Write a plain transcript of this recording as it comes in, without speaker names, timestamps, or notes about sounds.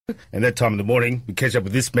And that time in the morning, we catch up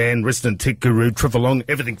with this man, resident tech guru, Trevor.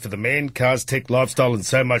 Everything for the man, cars, tech, lifestyle, and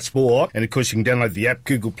so much more. And of course, you can download the app,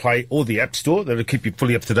 Google Play or the App Store. That'll keep you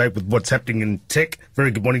fully up to date with what's happening in tech.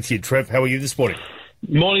 Very good morning to you, Trev. How are you this morning?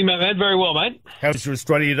 Morning, mate. Very well, mate. How's your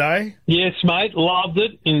Australia Day? Yes, mate. Loved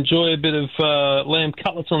it. Enjoy a bit of lamb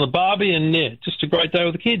cutlets on the barbie, and yeah, just a great day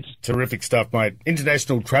with the kids. Terrific stuff, mate.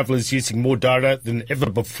 International travellers using more data than ever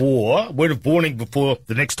before. Word of warning before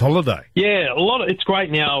the next holiday. Yeah, it's great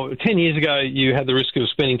now. 10 years ago, you had the risk of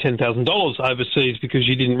spending $10,000 overseas because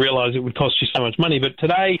you didn't realise it would cost you so much money. But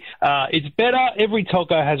today, it's better. Every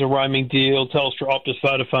telco has a roaming deal. Telstra, Optus,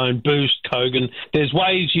 Vodafone, Boost, Kogan. There's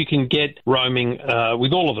ways you can get roaming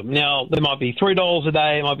with all of them. Now, there might be $3 a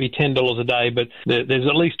day, it might be $10 a day, but there's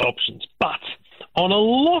at least options. But on a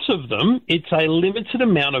lot of them, it's a limited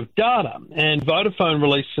amount of data. And Vodafone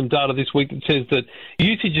released some data this week that says that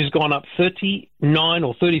usage has gone up 39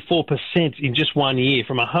 or 34% in just 1 year,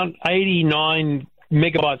 from 89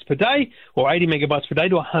 megabytes per day or 80 megabytes per day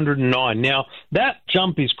to 109. Now, that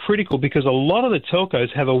jump is critical because a lot of the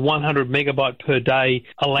telcos have a 100 megabyte per day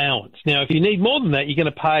allowance. Now, if you need more than that, you're going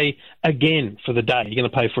to pay again for the day. You're going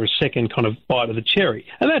to pay for a second kind of bite of the cherry.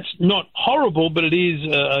 And that's not horrible, but it is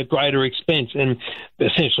a greater expense. And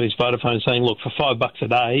essentially, it's Vodafone saying, look, for $5 a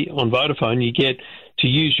day on Vodafone, you get to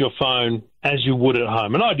use your phone as you would at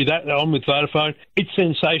home. And I do that. I'm with Vodafone. It's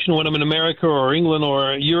sensational when I'm in America or England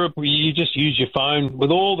or Europe, where you just use your phone with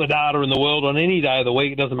all the data in the world on any day of the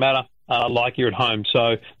week. It doesn't matter, like you're at home.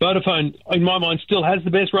 So Vodafone, in my mind, still has the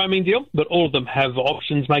best roaming deal, but all of them have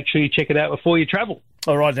options. Make sure you check it out before you travel.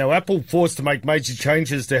 All right. Now, Apple forced to make major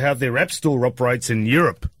changes to how their App Store operates in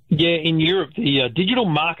Europe. Yeah, in Europe, the Digital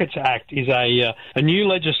Markets Act is a new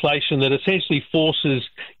legislation that essentially forces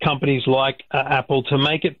companies like Apple to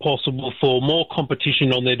make it possible for more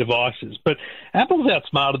competition on their devices. But Apple's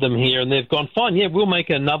outsmarted them here, and they've gone, fine, yeah, we'll make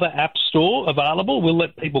another app store available. We'll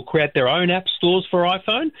let people create their own app stores for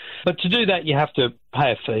iPhone. But to do that, you have to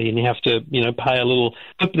pay a fee, and you have to, pay a little,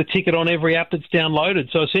 flip the ticket on every app that's downloaded.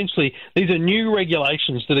 So essentially, these are new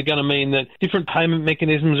regulations that are going to mean that different payment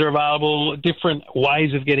mechanisms are available, different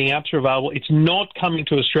ways of getting apps are available. It's not coming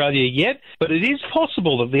to Australia yet, but it is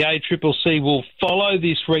possible that the ACCC will follow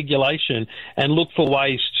this regulation and look for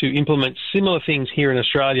ways to implement similar things here in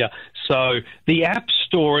Australia. So the App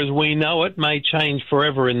Store, as we know it, may change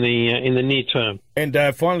forever in the near term. And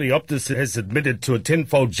finally, Optus has admitted to a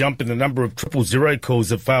tenfold jump in the number of 000 calls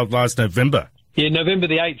that failed last November. Yeah, November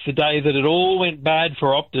the 8th, the day that it all went bad for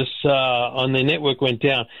Optus and their network went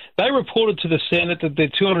down. They reported to the Senate that their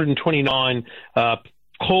 229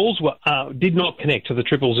 calls did not connect to the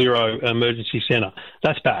 000 emergency centre.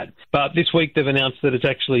 That's bad. But this week they've announced that it's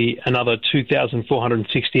actually another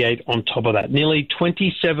 2,468 on top of that. Nearly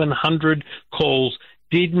 2,700 calls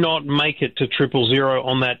did not make it to 000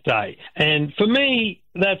 on that day. And for me,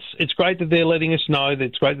 it's great that they're letting us know.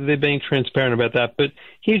 It's great that they're being transparent about that. But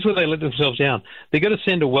here's where they let themselves down. They've got to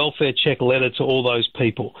send a welfare check letter to all those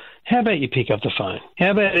people. How about you pick up the phone?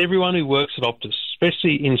 How about everyone who works at Optus,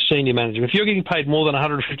 especially in senior management? If you're getting paid more than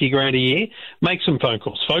 $150,000 a year, make some phone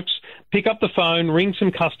calls, folks. Pick up the phone, ring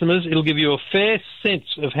some customers. It'll give you a fair sense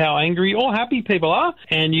of how angry or happy people are,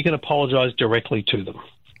 and you can apologise directly to them.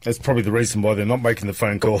 That's probably the reason why they're not making the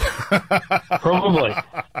phone call. Probably.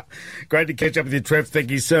 Great to catch up with you, Trev. Thank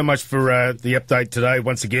you so much for the update today.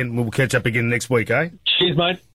 Once again, we'll catch up again next week, eh? Cheers, mate.